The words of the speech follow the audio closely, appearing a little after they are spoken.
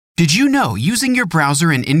Did you know using your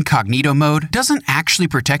browser in incognito mode doesn't actually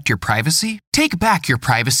protect your privacy? Take back your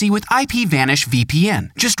privacy with IPVanish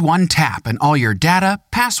VPN. Just one tap and all your data,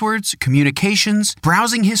 passwords, communications,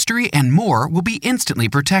 browsing history, and more will be instantly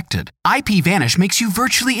protected. IPVanish makes you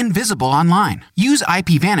virtually invisible online. Use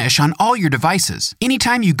IPVanish on all your devices,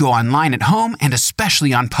 anytime you go online at home and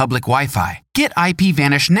especially on public Wi-Fi. Get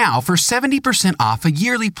IPVanish now for 70% off a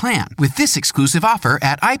yearly plan with this exclusive offer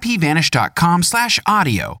at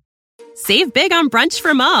ipvanish.com/audio. Save big on brunch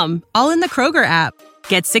for mom, all in the Kroger app.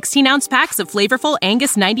 Get 16-ounce packs of flavorful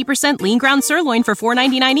Angus 90% lean ground sirloin for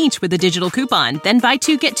 $4.99 each with a digital coupon. Then buy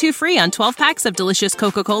 2, get 2 free on 12 packs of delicious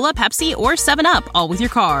Coca-Cola, Pepsi, or 7-Up, all with your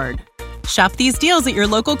card. Shop these deals at your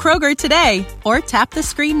local Kroger today, or tap the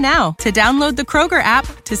screen now to download the Kroger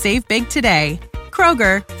app to save big today.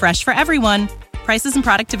 Kroger, fresh for everyone. Prices and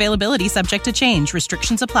product availability subject to change.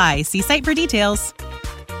 Restrictions apply. See site for details.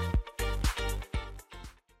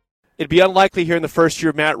 It'd be unlikely here in the first year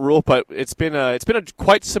of Matt Rule, but it's been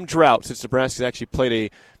quite some drought since Nebraska's actually played a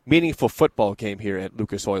meaningful football game here at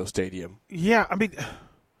Lucas Oil Stadium. Yeah, I mean,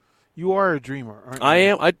 you are a dreamer, aren't you? I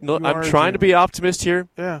am. I'm trying to be optimist here.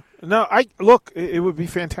 Yeah. No, look, it would be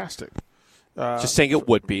fantastic. Just saying it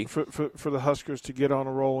would be. For the Huskers to get on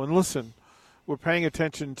a roll. And listen, we're paying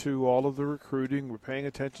attention to all of the recruiting. We're paying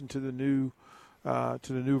attention to the new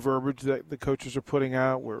verbiage that the coaches are putting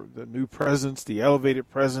out, where the new presence, the elevated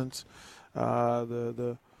presence,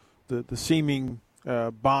 the seeming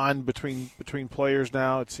bond between players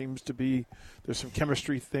now. It seems to be there's some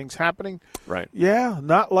chemistry things happening. Right. Yeah,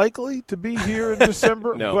 not likely to be here in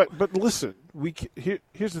December. No. But listen,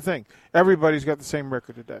 here's the thing. Everybody's got the same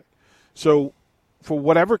record today. So for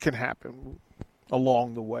whatever can happen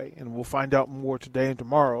along the way, and we'll find out more today and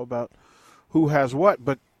tomorrow about who has what,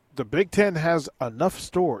 but the Big Ten has enough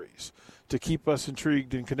stories to keep us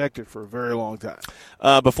intrigued and connected for a very long time.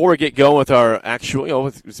 Before we get going with our actual,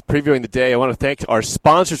 previewing the day, I want to thank our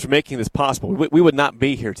sponsors for making this possible. We would not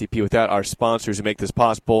be here, TP, without our sponsors who make this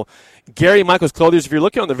possible. Gary Michaels Clothiers, if you're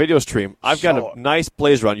looking on the video stream, I've got a nice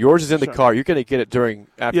blazer on. Yours is in the car. You're going to get it during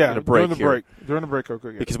the break. During the break,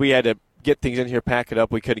 okay. Because we had to get things in here, pack it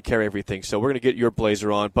up. We couldn't carry everything. So we're going to get your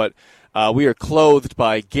blazer on. But we are clothed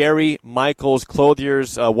by Gary Michaels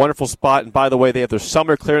Clothiers, a wonderful spot. And by the way, they have their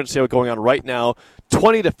summer clearance sale going on right now,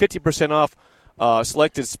 20 to 50% off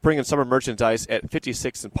selected spring and summer merchandise at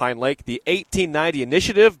 56th and Pine Lake. The 1890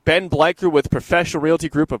 Initiative, Ben Bleicher with Professional Realty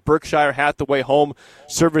Group of Berkshire Hathaway Home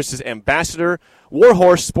Services Ambassador.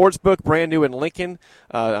 Warhorse Sportsbook, brand new in Lincoln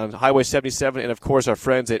on Highway 77. And, of course, our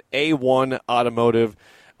friends at A1 Automotive,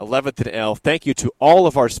 11th and L. Thank you to all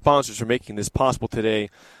of our sponsors for making this possible today.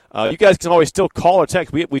 You guys can always still call or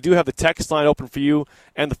text. We do have the text line open for you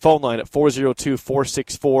and the phone line at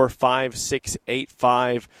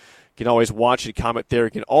 402-464-5685. You can always watch and comment there.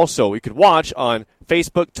 You can watch on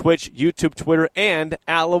Facebook, Twitch, YouTube, Twitter, and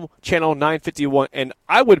Alum Channel 951. And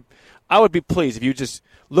I would be pleased if you just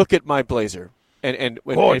look at my blazer and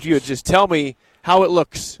if you would just tell me how it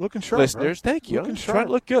looks. Looking sharp, listeners. right? Thank you. Looking I'm sharp. trying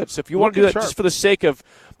to look good. So if you want to do that just for the sake of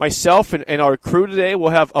myself and our crew today, we'll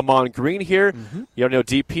have Amon Green here. Mm-hmm. You know,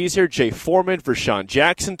 DP's here, Jay Foreman, Vershawn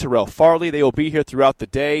Jackson, Terrell Farley. They will be here throughout the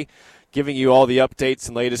day, giving you all the updates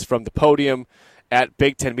and latest from the podium at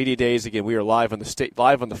Big Ten Media Days. Again, we are live on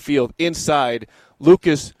the field inside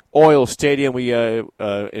Lucas Oil Stadium. We are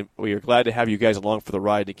glad to have you guys along for the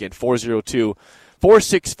ride. Again,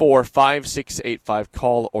 402-464-5685.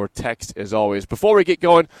 Call or text as always. Before we get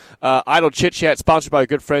going, Idle Chit Chat, sponsored by our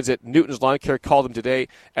good friends at Newton's Lawn Care. Call them today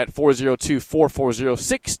at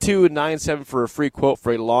 402-440-6297 for a free quote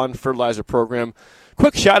for a lawn fertilizer program.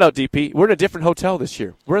 Quick shout out, DP. We're in a different hotel this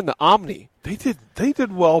year. We're in the Omni. They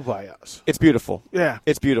did well by us. It's beautiful. Yeah,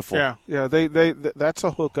 it's beautiful. Yeah. They that's a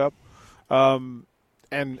hookup, and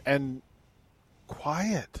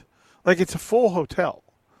quiet. Like, it's a full hotel,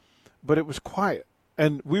 but it was quiet,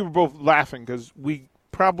 and we were both laughing because we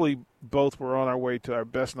probably both were on our way to our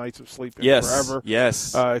best nights of sleep forever.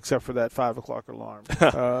 Yes. Except for that 5 o'clock alarm.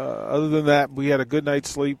 Other than that, we had a good night's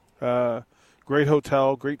sleep. Great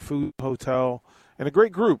hotel, great food hotel. And a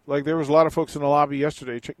great group. Like, there was a lot of folks in the lobby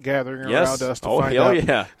yesterday gathering around us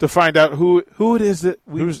to find out who it is that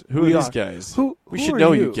we are. Who are these guys? We should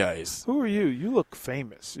know you guys. Who are you? You look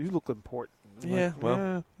famous. You look important. Yeah,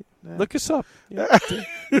 look us up. Yeah.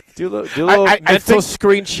 do a little mental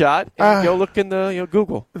screenshot and go look in the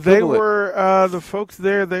Google. They were the folks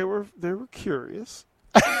there. They were curious.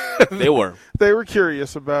 They were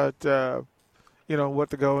curious about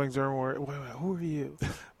what the goings are. Who are you?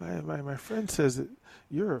 My friend says that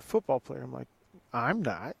you're a football player. I'm like, I'm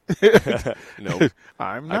not. No,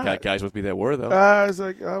 I'm not. I got guys with me that were, though. I was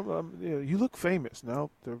like, you look famous. No,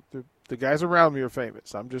 the guys around me are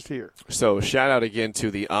famous. I'm just here. So shout out again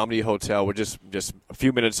to the Omni Hotel. We're just a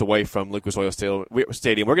few minutes away from Lucas Oil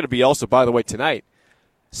Stadium. We're going to be also, by the way, tonight,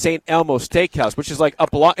 St. Elmo Steakhouse, which is like a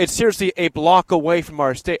block. It's seriously a block away from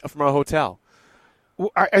our hotel.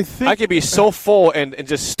 Well, I think I could be so full and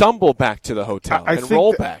just stumble back to the hotel I and think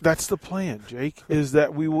roll back. That's the plan, Jake, is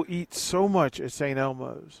that we will eat so much at St.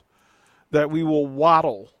 Elmo's that we will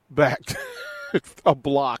waddle back a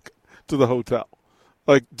block to the hotel.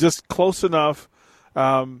 Like, just close enough.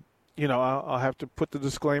 I'll have to put the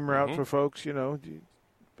disclaimer out for folks.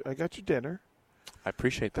 I got your dinner. I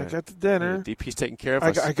appreciate that. I got the dinner. Yeah, DP's taking care of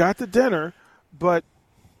us. I got the dinner, but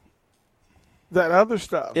that other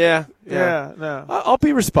stuff. Yeah. No. I'll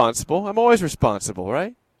be responsible. I'm always responsible,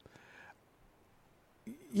 right?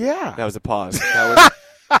 Yeah. That was a pause.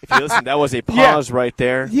 If you listen, that was a pause right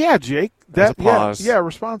there. Yeah, Jake. That was a pause. Yeah,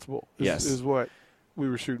 responsible Yes. is what we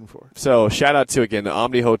were shooting for. So shout out to, again, the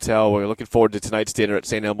Omni Hotel. We're looking forward to tonight's dinner at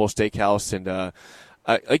St. Elmo Steakhouse. And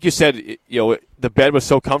like you said, the bed was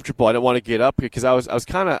so comfortable. I didn't want to get up because I was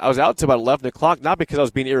out to about 11 o'clock, not because I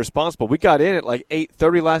was being irresponsible. We got in at like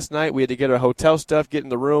 8:30 last night. We had to get our hotel stuff, get in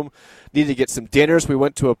the room, needed to get some dinners. We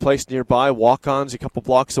went to a place nearby, Walk-Ons, a couple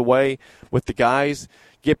blocks away with the guys.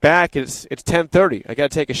 Get back, and it's 10:30. I got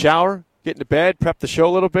to take a shower, get into bed, prep the show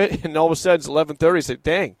a little bit, and all of a sudden it's 11:30. I said,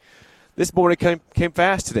 dang, this morning came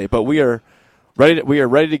fast today, but we are ready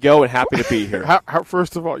to go and happy to be here. How,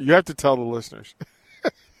 first of all, you have to tell the listeners.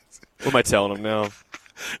 What am I telling them now?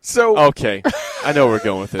 So okay, I know where we're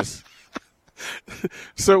going with this.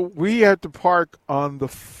 So we had to park on the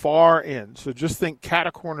far end. So just think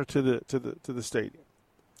catacorner to the stadium,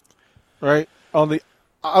 right on the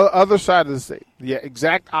other side of the stadium, the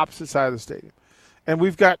exact opposite side of the stadium, and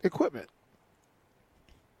we've got equipment.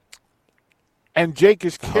 And Jake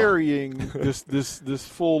is carrying this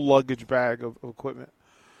full luggage bag of equipment,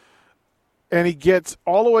 and he gets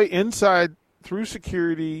all the way inside through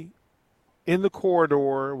security. In the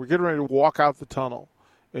corridor, we're getting ready to walk out the tunnel,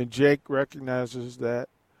 and Jake recognizes that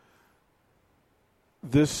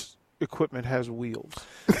this equipment has wheels.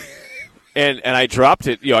 And I dropped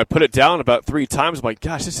it. I put it down about 3 times. I'm like,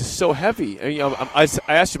 gosh, this is so heavy. And, I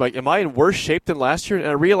asked him, like, am I in worse shape than last year? And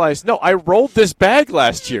I realized, no, I rolled this bag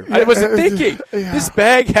last year. I wasn't thinking. Yeah. This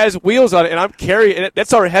bag has wheels on it, and I'm carrying it.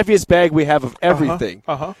 That's our heaviest bag we have of everything.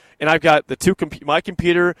 And I've got my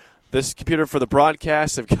computer, this computer for the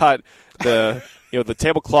broadcast. I've got the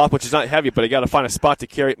tablecloth, which is not heavy, but I got to find a spot to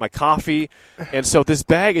carry my coffee. And so this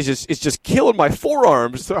bag is just killing my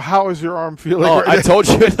forearms. So how is your arm feeling? Oh, right I told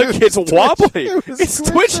you, it's wobbly. It's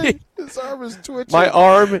twitching. His arm is twitching. My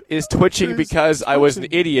arm is twitching because I was an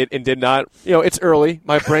idiot and did not. It's early.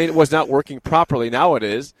 My brain was not working properly. Now it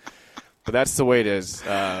is. But that's the way it is.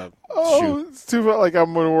 It's too bad. Like,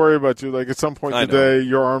 I'm going to worry about you. Like, at some point today,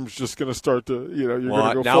 your arm's just going to start to, you're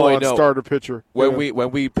going to go full on starter pitcher. When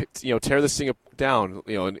we tear this thing down,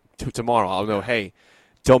 tomorrow, I'll know, hey,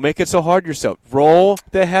 don't make it so hard yourself. Roll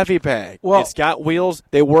the heavy bag. Well, it's got wheels.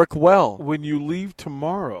 They work well. When you leave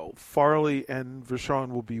tomorrow, Farley and Vershawn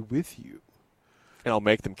will be with you. And I'll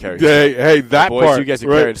make them carry Hey, that boys, part. You guys are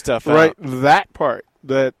carrying stuff out. Right, that part.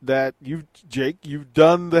 That Jake, you've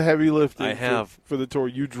done the heavy lifting. I have for the tour.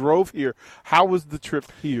 You drove here. How was the trip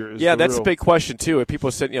here? Yeah, that's a big question too. If people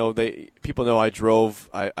said, people know I drove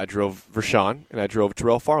Vershawn and I drove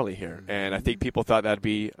Terrell Farley here, and I think people thought that'd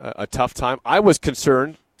be a tough time. I was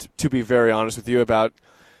concerned, to be very honest with you, about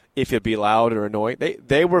if it'd be loud or annoying.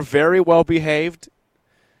 They were very well behaved.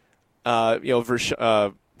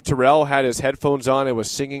 Terrell had his headphones on and was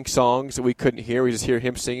singing songs that we couldn't hear. We just hear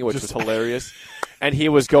him singing, which was hilarious. And he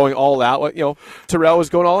was going all out. Terrell was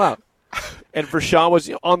going all out. And Vershawn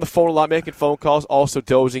was on the phone a lot, making phone calls, also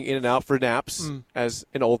dozing in and out for naps, as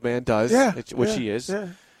an old man does, which he is. Yeah.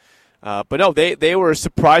 But no, they were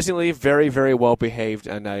surprisingly very, very well behaved,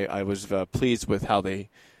 and I was pleased with how they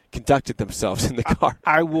conducted themselves in the car.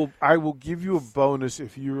 I will give you a bonus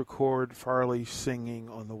if you record Farley singing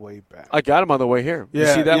on the way back. I got him on the way here. Yeah,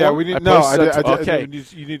 you see that one? We need, okay.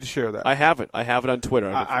 You need to share that. I have it on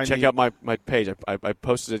Twitter. Check out my page. I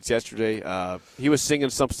posted it yesterday. He was singing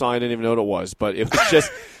some song. I didn't even know what it was, but it was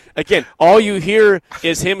just again, all you hear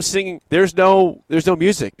is him singing. There's no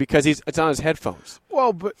music because it's on his headphones.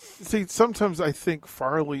 Well, but see, sometimes I think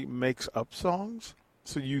Farley makes up songs.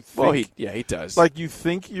 So you think, well, he does. Like, you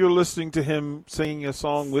think you're listening to him singing a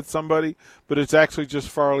song with somebody, but it's actually just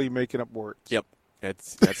Farley making up words. Yep,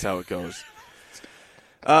 that's how it goes.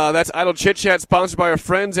 That's Idle Chit Chat, sponsored by our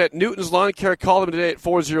friends at Newton's Lawn Care. Call them today at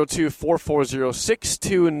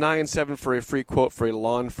 402-440-6297 for a free quote for a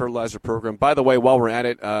lawn fertilizer program. By the way, while we're at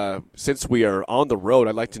it, since we are on the road,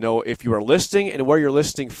 I'd like to know if you are listening and where you're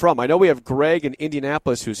listening from. I know we have Greg in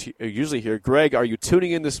Indianapolis, who's usually here. Greg, are you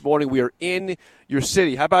tuning in this morning? We are in your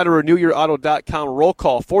city. How about a RenewYourAuto.com roll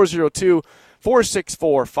call,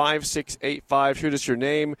 402-464-5685. Shoot us your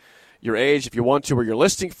name, your age, if you want to, where you're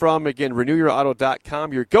listening from. Again,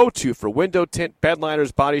 RenewYourAuto.com, your go-to for window tint, bed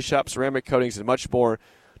liners, body shop, ceramic coatings, and much more.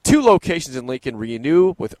 2 locations in Lincoln.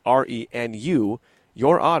 Renew with RENU,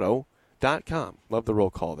 yourauto.com. Love the roll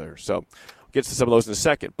call there. So we'll get to some of those in a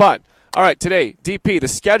second. But, all right, today, DP, the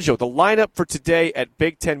schedule, the lineup for today at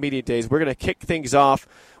Big Ten Media Days. We're going to kick things off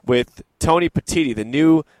with Tony Petitti, the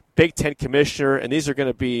new Big Ten commissioner, and these are going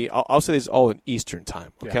to be, I'll say these all in Eastern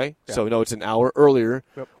time, okay? Yeah. So, it's an hour earlier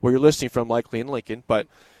where you're listening from, likely in Lincoln. But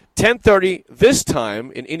 10:30 this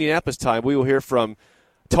time, in Indianapolis time, we will hear from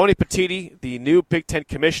Tony Petitti, the new Big Ten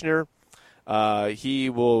commissioner. He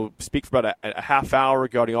will speak for about a half hour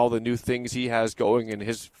regarding all the new things he has going in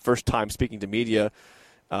his first time speaking to media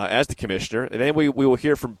as the commissioner. And then we will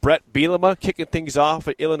hear from Brett Bielema kicking things off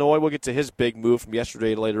at Illinois. We'll get to his big move from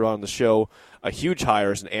yesterday later on in the show. A huge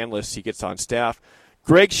hire as an analyst he gets on staff.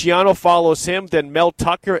 Greg Schiano follows him, then Mel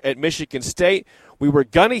Tucker at Michigan State. We were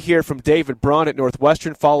going to hear from David Braun at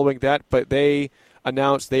Northwestern following that, but they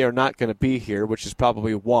announced they are not going to be here, which is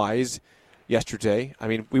probably wise yesterday. I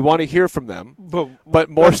mean, we want to hear from them, but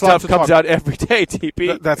more stuff comes out every day,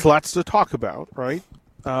 TP. That's lots to talk about, right?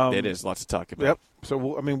 It is lots to talk about. Yep. So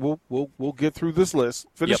we'll get through this list.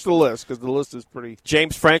 Finish the list because the list is pretty.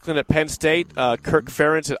 James Franklin at Penn State, Kirk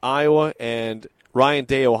Ferentz at Iowa, and Ryan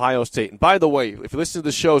Day, Ohio State. And by the way, if you listen to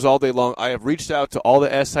the shows all day long, I have reached out to all the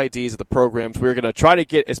SIDs of the programs. We're going to try to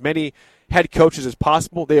get as many head coaches as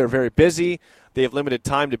possible. They are very busy. They have limited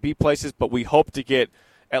time to be places, but we hope to get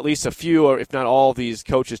at least a few, or if not all, of these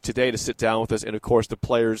coaches today to sit down with us, and, of course, the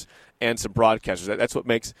players and some broadcasters. That's what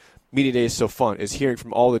makes Media Days so fun, is hearing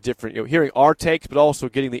from all the different, hearing our takes, but also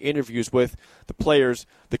getting the interviews with the players,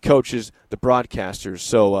 the coaches, the broadcasters.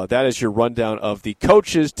 So that is your rundown of the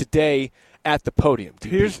coaches today at the podium.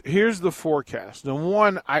 Here's the forecast. Now,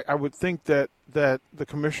 one, I would think that the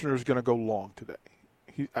commissioner is going to go long today.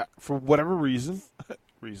 He, for whatever reason,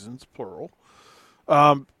 reasons plural,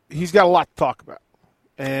 he's got a lot to talk about.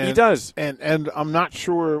 And, he does. And I'm not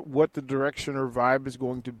sure what the direction or vibe is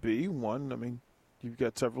going to be. One, I mean, you've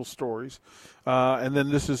got several stories. And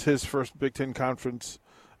then this is his first Big Ten Conference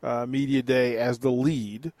Media Day as the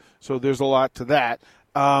lead. So there's a lot to that.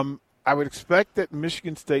 I would expect that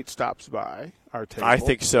Michigan State stops by our table. I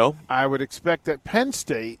think so. I would expect that Penn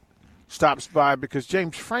State stops by because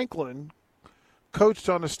James Franklin coached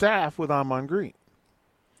on the staff with Amon Green.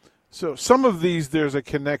 So some of these, there's a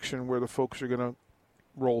connection where the folks are going to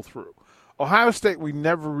roll through. Ohio State, we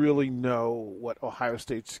never really know what Ohio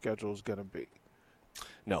State's schedule is going to be.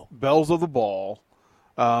 No. Bells of the ball,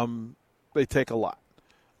 they take a lot.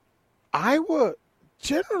 Iowa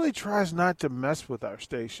generally tries not to mess with our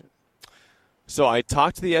station. So I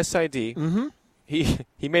talked to the SID. Mm-hmm.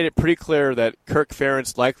 He made it pretty clear that Kirk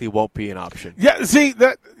Ferentz likely won't be an option. Yeah, see,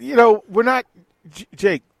 that we're not –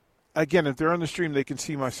 Jake, again, if they're on the stream, they can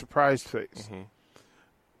see my surprised face. Mm-hmm.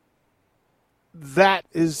 That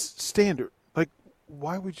is standard. Like,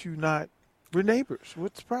 why would you not – we're neighbors.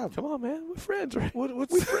 What's the problem? Come on, man. We're friends, right?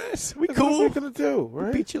 What's we're friends. We cool. What are we going to do,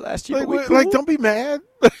 right? We beat you last year, like, but we cool. Like, don't be mad.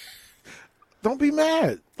 Don't be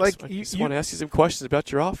mad. Like, I just want to ask you some questions about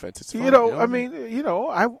your offense. It's fun, I mean,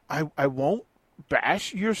 I won't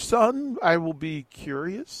bash your son. I will be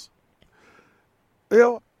curious.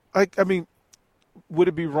 Would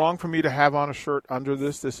it be wrong for me to have on a shirt under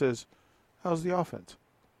this that says, "How's the offense?"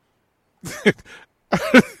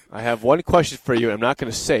 I have one question for you. I'm not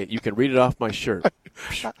going to say it. You can read it off my shirt.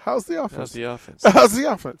 How's the offense? How's the offense? How's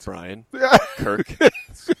the offense? Brian. Kirk.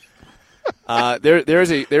 There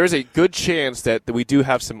is a good chance that we do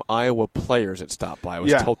have some Iowa players that stop by. I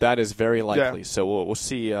was told that is very likely. Yeah. So we'll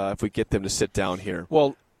see if we get them to sit down here.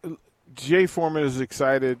 Well, Jay Foreman is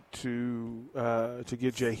excited to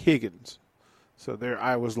get Jay Higgins. So they're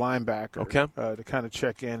Iowa's linebacker. Okay. To kind of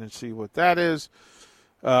check in and see what that is.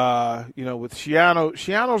 With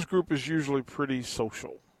Schiano's group is usually pretty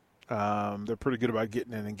social. They're pretty good about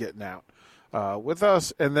getting in and getting out with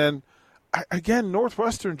us. And then, again,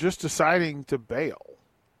 Northwestern just deciding to bail.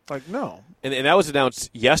 Like, no. And that was announced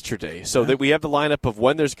yesterday. So that we have the lineup of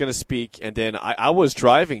when there's going to speak. And then I was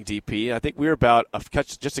driving, DP. I think we were about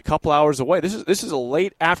just a couple hours away. This is a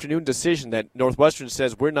late afternoon decision that Northwestern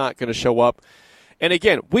says we're not going to show up And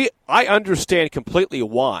again, I understand completely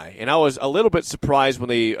why. And I was a little bit surprised when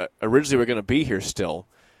they originally were going to be here still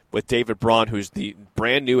with David Braun, who's the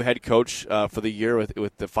brand new head coach for the year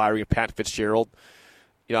with the firing of Pat Fitzgerald.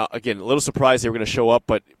 You know, again, a little surprised they were going to show up,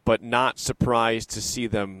 but not surprised to see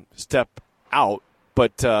them step out.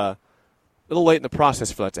 But a little late in the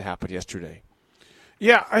process for that to happen yesterday.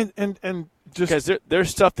 Yeah, and just because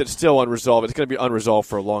there's stuff that's still unresolved. It's going to be unresolved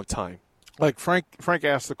for a long time. Like Frank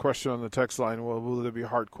asked the question on the text line, well, will there be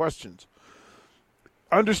hard questions?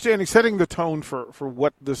 Understanding, setting the tone for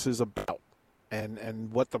what this is about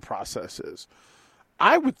and what the process is.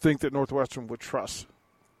 I would think that Northwestern would trust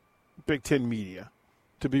Big Ten media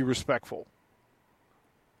to be respectful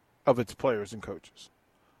of its players and coaches.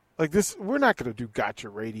 Like this, we're not going to do gotcha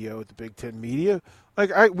radio at the Big Ten media.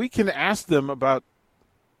 Like we can ask them about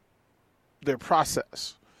their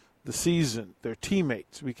process, the season, their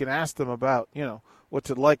teammates. We can ask them about, what's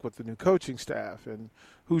it like with the new coaching staff and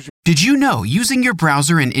who's your. Did you know using your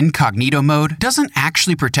browser in incognito mode doesn't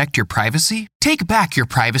actually protect your privacy? Take back your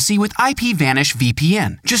privacy with IPVanish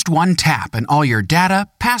VPN. Just one tap and all your data,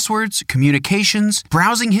 passwords, communications,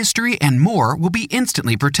 browsing history, and more will be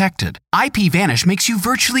instantly protected. IPVanish makes you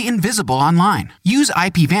virtually invisible online. Use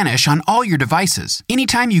IPVanish on all your devices,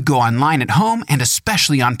 anytime you go online at home and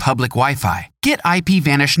especially on public Wi-Fi. Get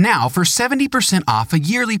IPVanish now for 70% off a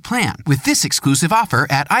yearly plan with this exclusive offer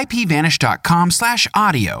at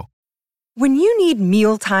ipvanish.com/audio. When you need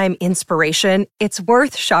mealtime inspiration, it's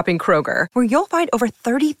worth shopping Kroger, where you'll find over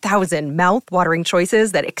 30,000 mouth-watering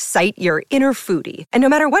choices that excite your inner foodie. And no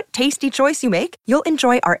matter what tasty choice you make, you'll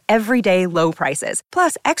enjoy our everyday low prices,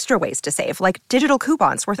 plus extra ways to save, like digital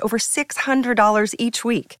coupons worth over $600 each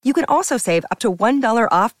week. You can also save up to $1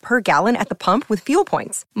 off per gallon at the pump with fuel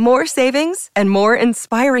points. More savings and more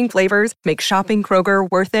inspiring flavors make shopping Kroger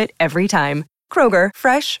worth it every time. Kroger,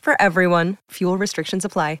 fresh for everyone. Fuel restrictions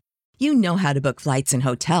apply. You know how to book flights and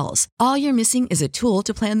hotels. All you're missing is a tool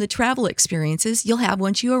to plan the travel experiences you'll have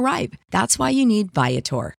once you arrive. That's why you need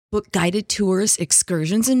Viator. Book guided tours,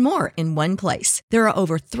 excursions, and more in one place. There are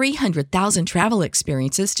over 300,000 travel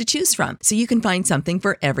experiences to choose from, so you can find something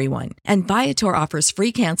for everyone. And Viator offers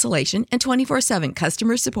free cancellation and 24/7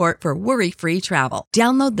 customer support for worry-free travel.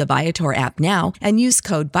 Download the Viator app now and use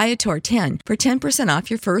code Viator10 for 10%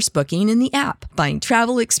 off your first booking in the app. Find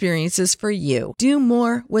travel experiences for you. Do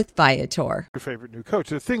more with Viator. Your favorite new coach.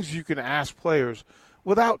 The things you can ask players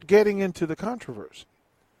without getting into the controversy.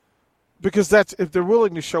 Because that's, if they're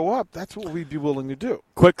willing to show up, that's what we'd be willing to do.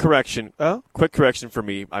 Quick correction. Huh? Quick correction for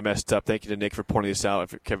me. I messed up. Thank you to Nick for pointing this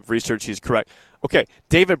out. If research, he's correct. Okay,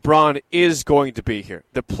 David Braun is going to be here.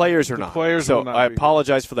 The players are not. So I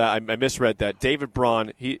apologize for that. I misread that. David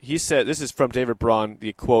Braun, he said, this is from David Braun,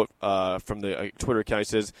 the quote from the Twitter account. He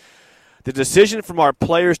says, "The decision from our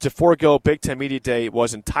players to forego Big Ten Media Day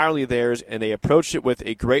was entirely theirs, and they approached it with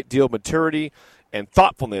a great deal of maturity and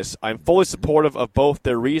thoughtfulness. I'm fully supportive of both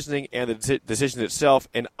their reasoning and the decision itself,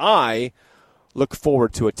 and I look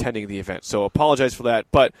forward to attending the event." So apologize for that.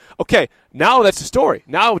 But, okay, now that's the story.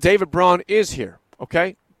 Now David Braun is here,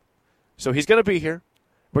 okay? So he's going to be here.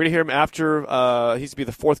 We're going to hear him after he's going to be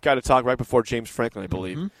the fourth guy to talk right before James Franklin, I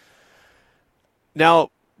believe. Mm-hmm.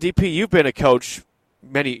 Now, DP, you've been a coach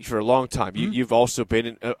for a long time. Mm-hmm. You've also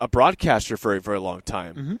been a broadcaster for a very long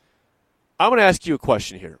time. Mm-hmm. I'm going to ask you a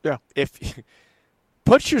question here. Yeah.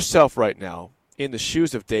 Put yourself right now in the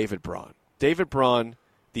shoes of David Braun. David Braun,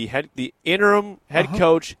 the interim head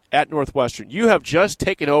coach at Northwestern. You have just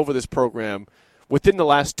taken over this program within the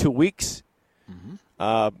last 2 weeks.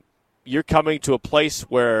 Mm-hmm. You're coming to a place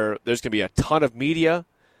where there's going to be a ton of media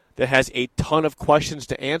that has a ton of questions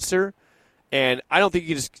to answer, and I don't think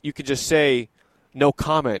you can just say no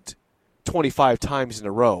comment 25 times in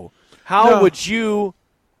a row. How would you,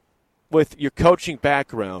 with your coaching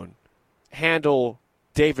background, handle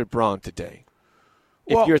David Braun today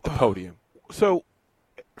if you're at the podium? So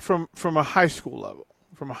from a high school level,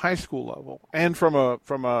 and from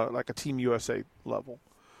a like a Team USA level,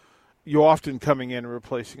 you're often coming in and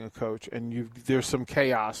replacing a coach, and there's some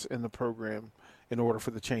chaos in the program in order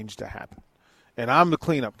for the change to happen. And I'm the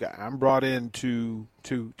cleanup guy. I'm brought in to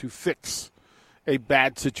fix a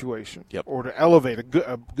bad situation, or to elevate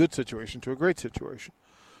a good situation to a great situation.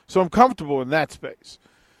 So I'm comfortable in that space.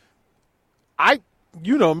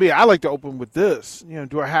 You know me, I like to open with this.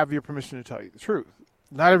 Do I have your permission to tell you the truth?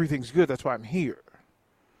 Not everything's good. That's why I'm here.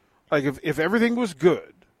 Like, if everything was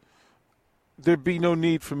good, there'd be no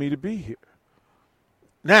need for me to be here.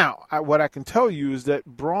 Now, what I can tell you is that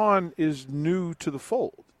Braun is new to the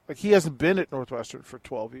fold. Like, he hasn't been at Northwestern for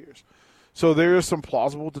 12 years. So there is some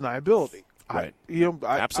plausible deniability. Right.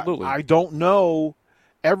 Absolutely. I don't know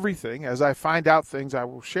everything. As I find out things, I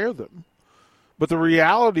will share them. But the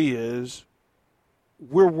reality is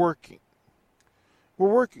we're working. We're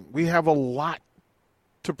working. We have a lot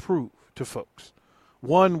to prove to folks.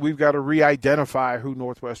 One, we've got to re-identify who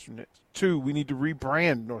Northwestern is. Two, we need to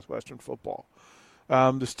rebrand Northwestern football.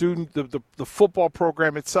 The football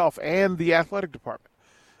program itself and the athletic department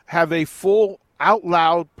have a full, out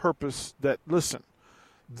loud purpose that, listen,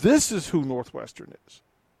 this is who Northwestern is.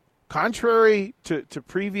 Contrary to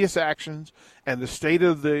previous actions and the state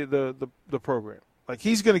of the program. Like,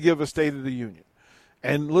 he's going to give a State of the Union.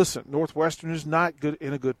 And listen, Northwestern is not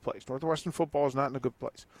in a good place. Northwestern football is not in a good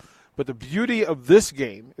place. But the beauty of this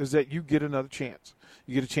game is that you get another chance.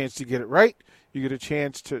 You get a chance to get it right. You get a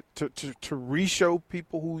chance to re-show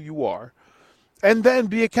people who you are and then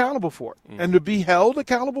be accountable for it. And to be held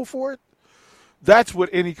accountable for it, that's what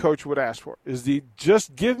any coach would ask for, is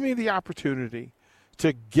just give me the opportunity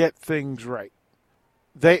to get things right.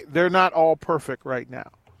 They're not all perfect right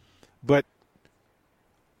now. But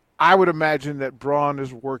I would imagine that Braun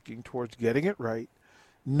is working towards getting it right,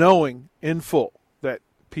 knowing in full that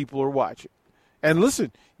people are watching. And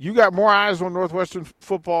listen, you got more eyes on Northwestern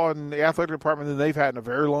football and the athletic department than they've had in a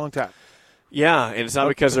very long time. Yeah, and it's not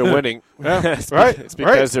because they're winning. Right. It's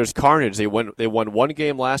because there's carnage. They won one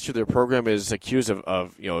game last year. Their program is accused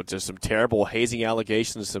of just some terrible hazing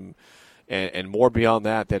allegations, and more beyond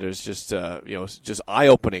that is just just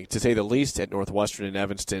eye-opening to say the least at Northwestern and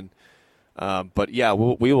Evanston. But yeah,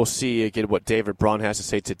 we will see again what David Braun has to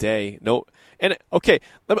say today.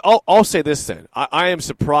 I'll say this then. I am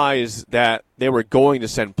surprised that they were going to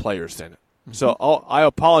send players then. Mm-hmm. So I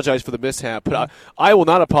apologize for the mishap, but I will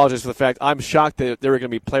not apologize for the fact I'm shocked that there were going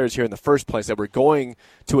to be players here in the first place that were going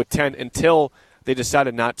to attend until they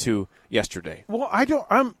decided not to yesterday. Well,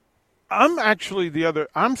 I'm actually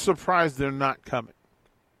I'm surprised they're not coming.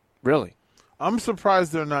 Really? I'm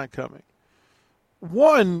surprised they're not coming.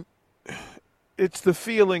 One, it's the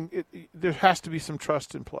feeling there has to be some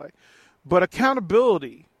trust in play. But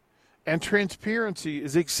accountability and transparency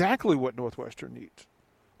is exactly what Northwestern needs.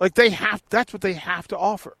 Like, that's what they have to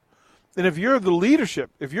offer. And if you're the leadership,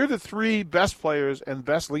 if you're the three best players and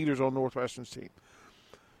best leaders on Northwestern's team,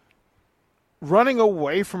 running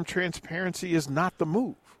away from transparency is not the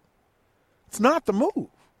move. It's not the move.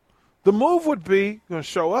 The move would be going to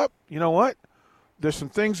show up. You know what? There's some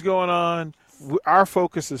things going on. Our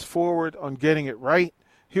focus is forward on getting it right.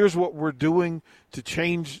 Here's what we're doing to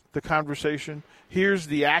change the conversation. Here's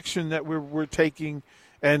the action that we're taking,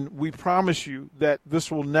 and we promise you that this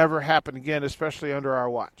will never happen again, especially under our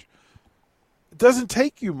watch. It doesn't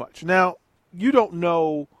take you much. Now, you don't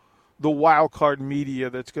know the wild card media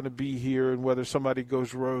that's going to be here and whether somebody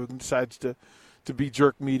goes rogue and decides to be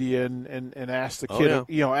jerk media and ask the kid,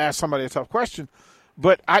 ask somebody a tough question.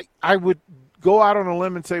 But I would go out on a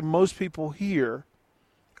limb and say most people here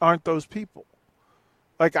aren't those people.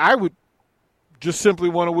 Like, I would just simply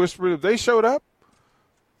want to whisper, if they showed up,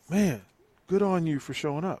 man, good on you for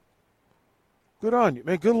showing up. Good on you.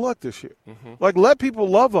 Man, good luck this year. Mm-hmm. Like, let people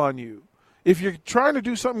love on you. If you're trying to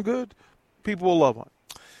do something good, people will love on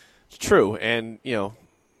you. It's true. And,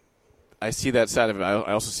 I see that side of it.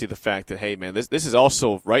 I also see the fact that, hey, man, this is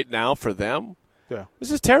also right now for them. Yeah.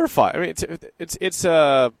 This is terrifying. I mean,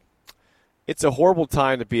 it's a horrible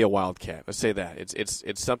time to be a Wildcat. Let's say that.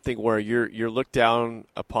 It's something where you're looked down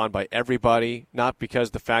upon by everybody, not because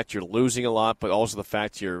of the fact you're losing a lot, but also the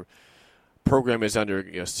fact your program is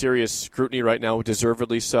under serious scrutiny right now,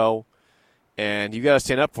 deservedly so. And you got to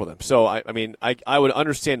stand up for them. So I would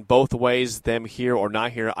understand both ways, them here or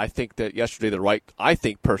not here. I think that yesterday I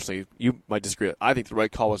think personally, you might disagree. I think the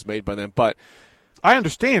right call was made by them, but I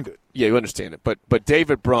understand it. Yeah, you understand it. But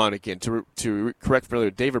David Braun, again, to correct me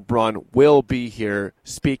earlier, David Braun will be here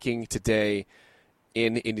speaking today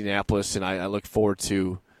in Indianapolis, and I look forward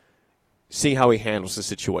to seeing how he handles the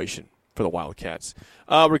situation for the Wildcats.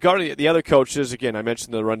 Regarding the other coaches, again, I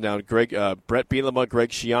mentioned the rundown: Brett Bielema, Greg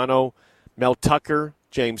Schiano, Mel Tucker,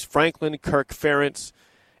 James Franklin, Kirk Ferentz,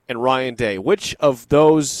 and Ryan Day. Which of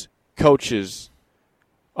those coaches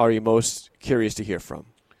are you most curious to hear from?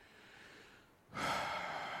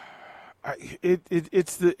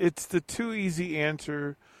 It's the too easy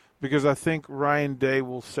answer because I think Ryan Day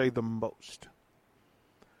will say the most.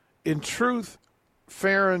 In truth,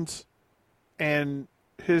 Ferentz and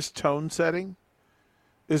his tone setting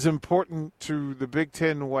is important to the Big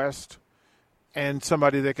Ten West and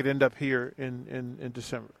somebody that could end up here in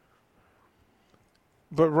December.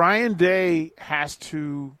 But Ryan Day has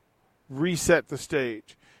to reset the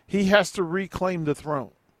stage. He has to reclaim the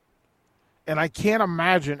throne. And I can't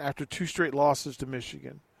imagine after 2 straight losses to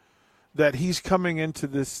Michigan that he's coming into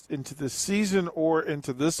this season or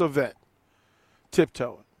into this event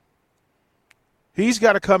tiptoeing. He's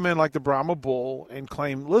got to come in like the Brahma Bull and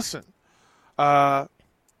claim, listen, we're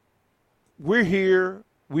here.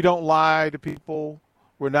 We don't lie to people.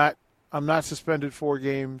 I'm not suspended 4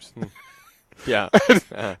 games. Yeah.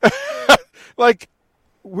 Like,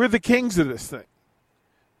 we're the kings of this thing.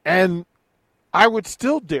 And I would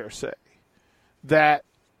still dare say that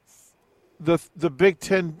the Big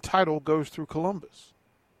Ten title goes through Columbus.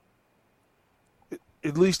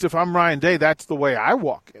 At least if I'm Ryan Day, that's the way I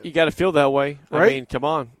walk in. You got to feel that way. Right? I mean, come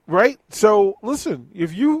on. Right? So, listen,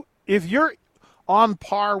 if you're on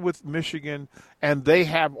par with Michigan and they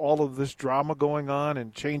have all of this drama going on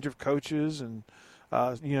and change of coaches and,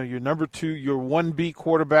 your number 2, your 1B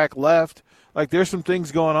quarterback left, like there's some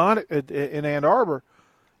things going on in Ann Arbor.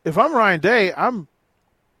 If I'm Ryan Day, I'm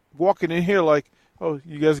walking in here like, oh,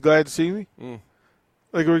 you guys glad to see me?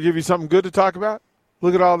 Like, we'll give you something good to talk about?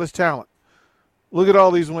 Look at all this talent. Look at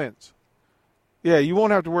all these wins. Yeah, you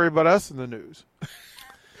won't have to worry about us in the news.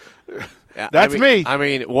 That's me. I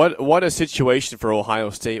mean, what a situation for Ohio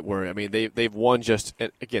State where, I mean, they've won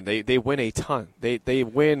they win a ton. They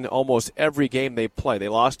win almost every game they play. They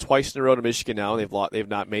lost twice in a row to Michigan now. They've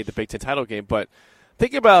not made the Big Ten title game. But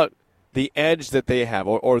think about the edge that they have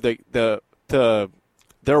or their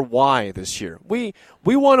why this year. We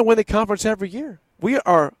want to win the conference every year. We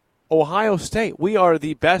are Ohio State. We are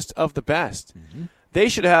the best of the best. Mm-hmm. They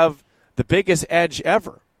should have the biggest edge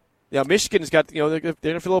ever. Now, Michigan's got, they're going to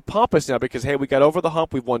feel a little pompous now because, hey, we got over the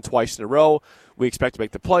hump. We've won twice in a row. We expect to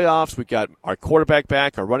make the playoffs. We got our quarterback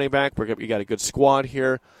back, our running back. We got a good squad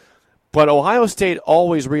here. But Ohio State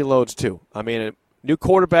always reloads, too. I mean, a new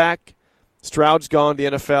quarterback. Stroud's gone to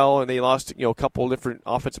the NFL, and they lost, a couple of different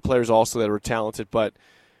offensive players also that were talented. But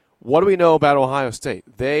what do we know about Ohio State?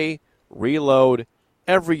 They reload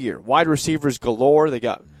every year. Wide receivers galore. They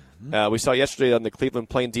got we saw yesterday on the Cleveland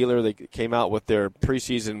Plain Dealer, they came out with their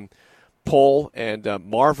preseason poll, and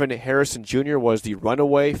Marvin Harrison Jr. was the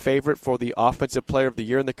runaway favorite for the Offensive Player of the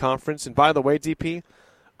Year in the conference. And by the way, DP,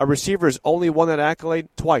 a receiver has only won that accolade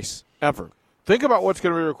twice, ever. Think about what's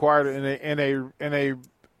going to be required in a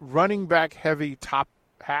running back heavy top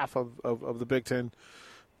half of the Big Ten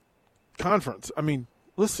conference. I mean,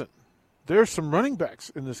 listen, there's some running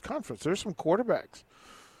backs in this conference. There's some quarterbacks.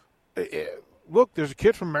 Look, there's a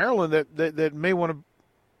kid from Maryland that may want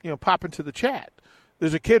to, pop into the chat.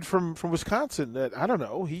 There's a kid from Wisconsin that, I don't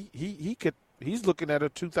know, he's looking at a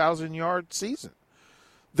 2,000-yard season.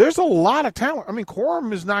 There's a lot of talent. I mean,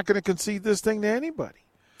 Corum is not going to concede this thing to anybody.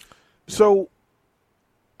 So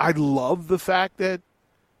I love the fact that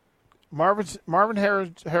Marvin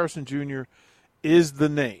Harrison Jr. is the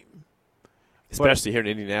name. Especially here in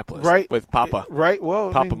Indianapolis, right? With Papa, right?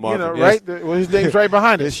 Well, Papa Marvin, yes. Right? Well, his name's right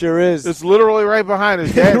behind us. It sure is. It's literally right behind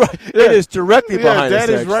us. Dad, right. It is directly behind us. Dad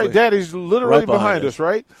is right. Dad is literally right behind us.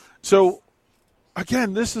 Right. So,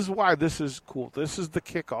 again, this is why this is cool. This is the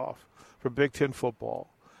kickoff for Big Ten football,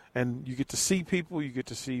 and you get to see people. You get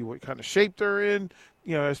to see what kind of shape they're in.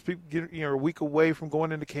 As people get a week away from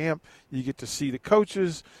going into camp, you get to see the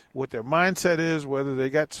coaches, what their mindset is, whether they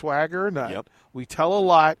got swagger or not. Yep. We tell a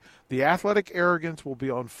lot. The athletic arrogance will be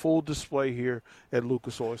on full display here at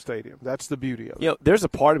Lucas Oil Stadium. That's the beauty of it. There's a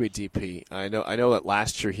part of me, DP. I know that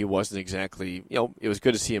last year he wasn't exactly. It was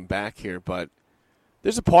good to see him back here, but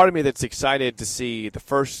there's a part of me that's excited to see the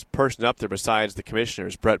first person up there besides the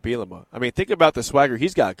commissioners, Brett Bielema. I mean, think about the swagger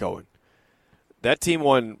he's got going. That team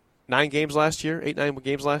won 9 games last year, 8-9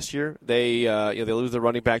 games last year. They they lose their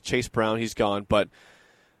running back Chase Brown, he's gone, but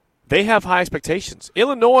they have high expectations.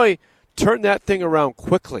 Illinois turned that thing around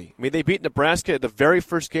quickly. I mean, they beat Nebraska at the very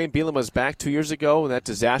first game. Bielema was back 2 years ago, and that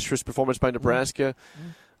disastrous performance by Nebraska.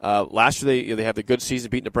 Last year they have the good season,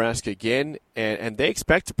 beat Nebraska again, and they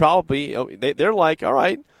expect to probably they're like, all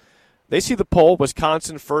right. They see the poll: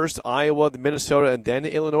 Wisconsin first, Iowa, Minnesota, and then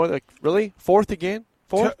Illinois. Like, really, fourth again?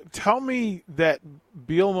 Tell me that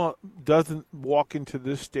Bielema doesn't walk into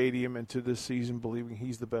this stadium into this season believing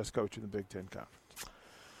he's the best coach in the Big Ten Conference.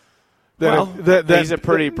 He's a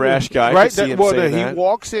pretty brash guy. Right? He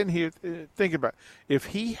walks in here. Think about it. If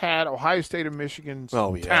he had Ohio State and Michigan's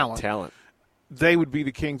talent, they would be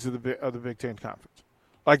the kings of the Big Ten Conference.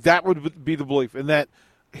 Like, that would be the belief. And that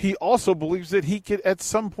he also believes that he could, at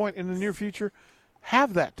some point in the near future,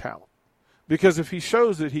 have that talent. Because if he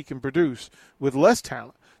shows that he can produce with less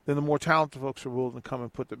talent, then the more talented folks are willing to come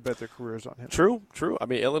and bet their careers on him. True. I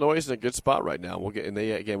mean, Illinois is in a good spot right now. We'll get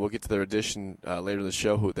to their addition later in the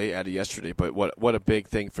show, who they added yesterday. But what a big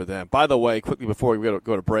thing for them. By the way, quickly before we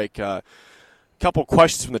go to break, couple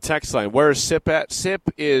questions from the text line. Where is Sip at? Sip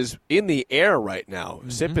is in the air right now. Mm-hmm.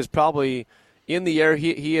 Sip is probably in the air.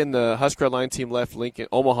 He and the Husker Line team left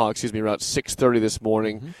Omaha, around 6:30 this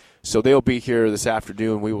morning. Mm-hmm. So they'll be here this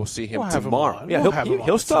afternoon. We will see him tomorrow.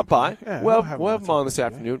 He'll stop by. Yeah, we'll have him on this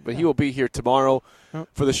afternoon, but he will be here tomorrow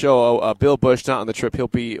for the show. Bill Bush not on the trip. He'll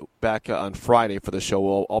be back on Friday for the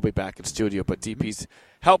show. I'll be back in studio, but DP's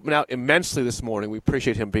helping out immensely this morning. We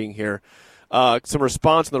appreciate him being here. Some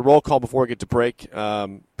response on the roll call before we get to break.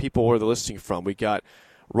 People where they're listening from. We got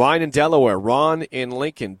Ryan in Delaware, Ron in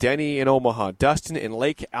Lincoln, Denny in Omaha, Dustin in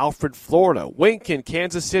Lake Alfred, Florida, Wink in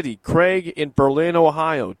Kansas City, Craig in Berlin,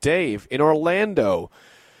 Ohio, Dave in Orlando,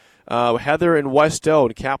 Heather in West O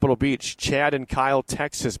in Capitol Beach, Chad in Kyle,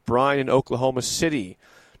 Texas, Brian in Oklahoma City,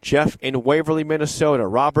 Jeff in Waverly, Minnesota,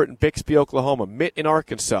 Robert in Bixby, Oklahoma, Mitt in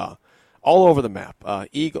Arkansas, all over the map.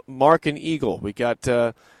 Mark in Eagle. We got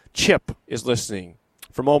Chip is listening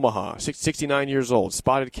from Omaha, 69 years old,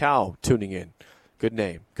 Spotted Cow tuning in. Good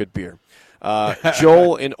name, good beer.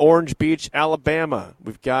 Joel in Orange Beach, Alabama.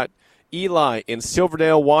 We've got Eli in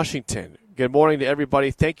Silverdale, Washington. Good morning to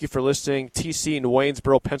everybody. Thank you for listening. TC in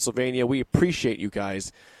Waynesboro, Pennsylvania. We appreciate you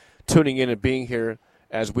guys tuning in and being here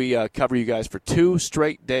as we cover you guys for 2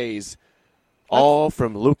 straight days, all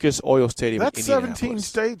from Lucas Oil Stadium in Indianapolis. 17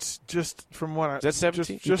 states just from what I... Is that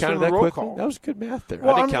 17? Just counted that quickly? That was good math there.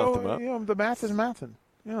 I didn't count them up. The math is mathing.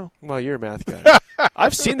 Yeah. Well, you're a math guy.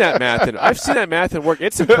 I've seen that math and work.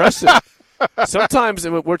 It's impressive. Sometimes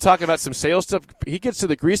when we're talking about some sales stuff, he gets to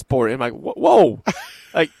the grease board and I'm like, whoa,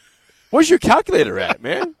 like, where's your calculator at,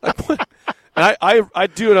 man? Like, what? And I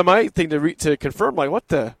do it on my thing to confirm. Like, what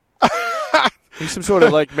the? You some sort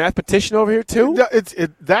of like mathematician over here too?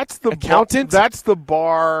 That's the accountant. That's the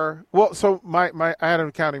bar. Well, so I had an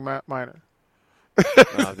accounting minor.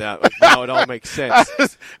 Now it all makes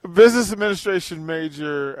sense. Business administration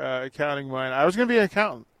major, accounting minor. I was going to be an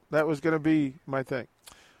accountant. That was going to be my thing.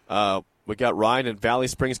 We got Ryan in Valley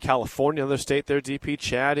Springs, California, another state there, DP.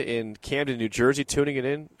 Chad in Camden, New Jersey, tuning it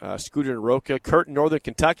in. Scooter in Roca. Kurt in Northern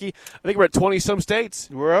Kentucky. I think we're at 20-some states.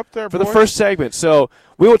 We're up there, for the first segment. So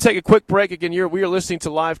we will take a quick break. Again, we are listening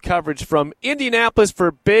to live coverage from Indianapolis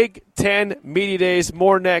for Big Ten Media Days.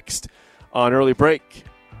 More next on Early Break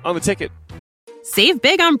on the Ticket. Save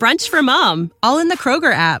big on brunch for mom, all in the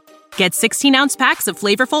Kroger app. Get 16-ounce packs of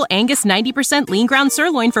flavorful Angus 90% lean ground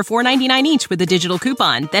sirloin for $4.99 each with a digital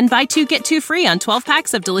coupon. Then buy 2, get 2 free on 12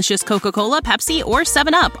 packs of delicious Coca-Cola, Pepsi, or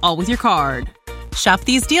 7-Up, all with your card. Shop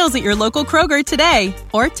these deals at your local Kroger today,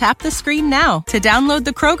 or tap the screen now to download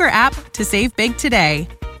the Kroger app to save big today.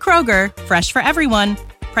 Kroger, fresh for everyone.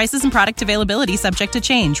 Prices and product availability subject to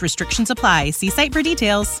change. Restrictions apply. See site for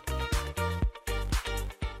details.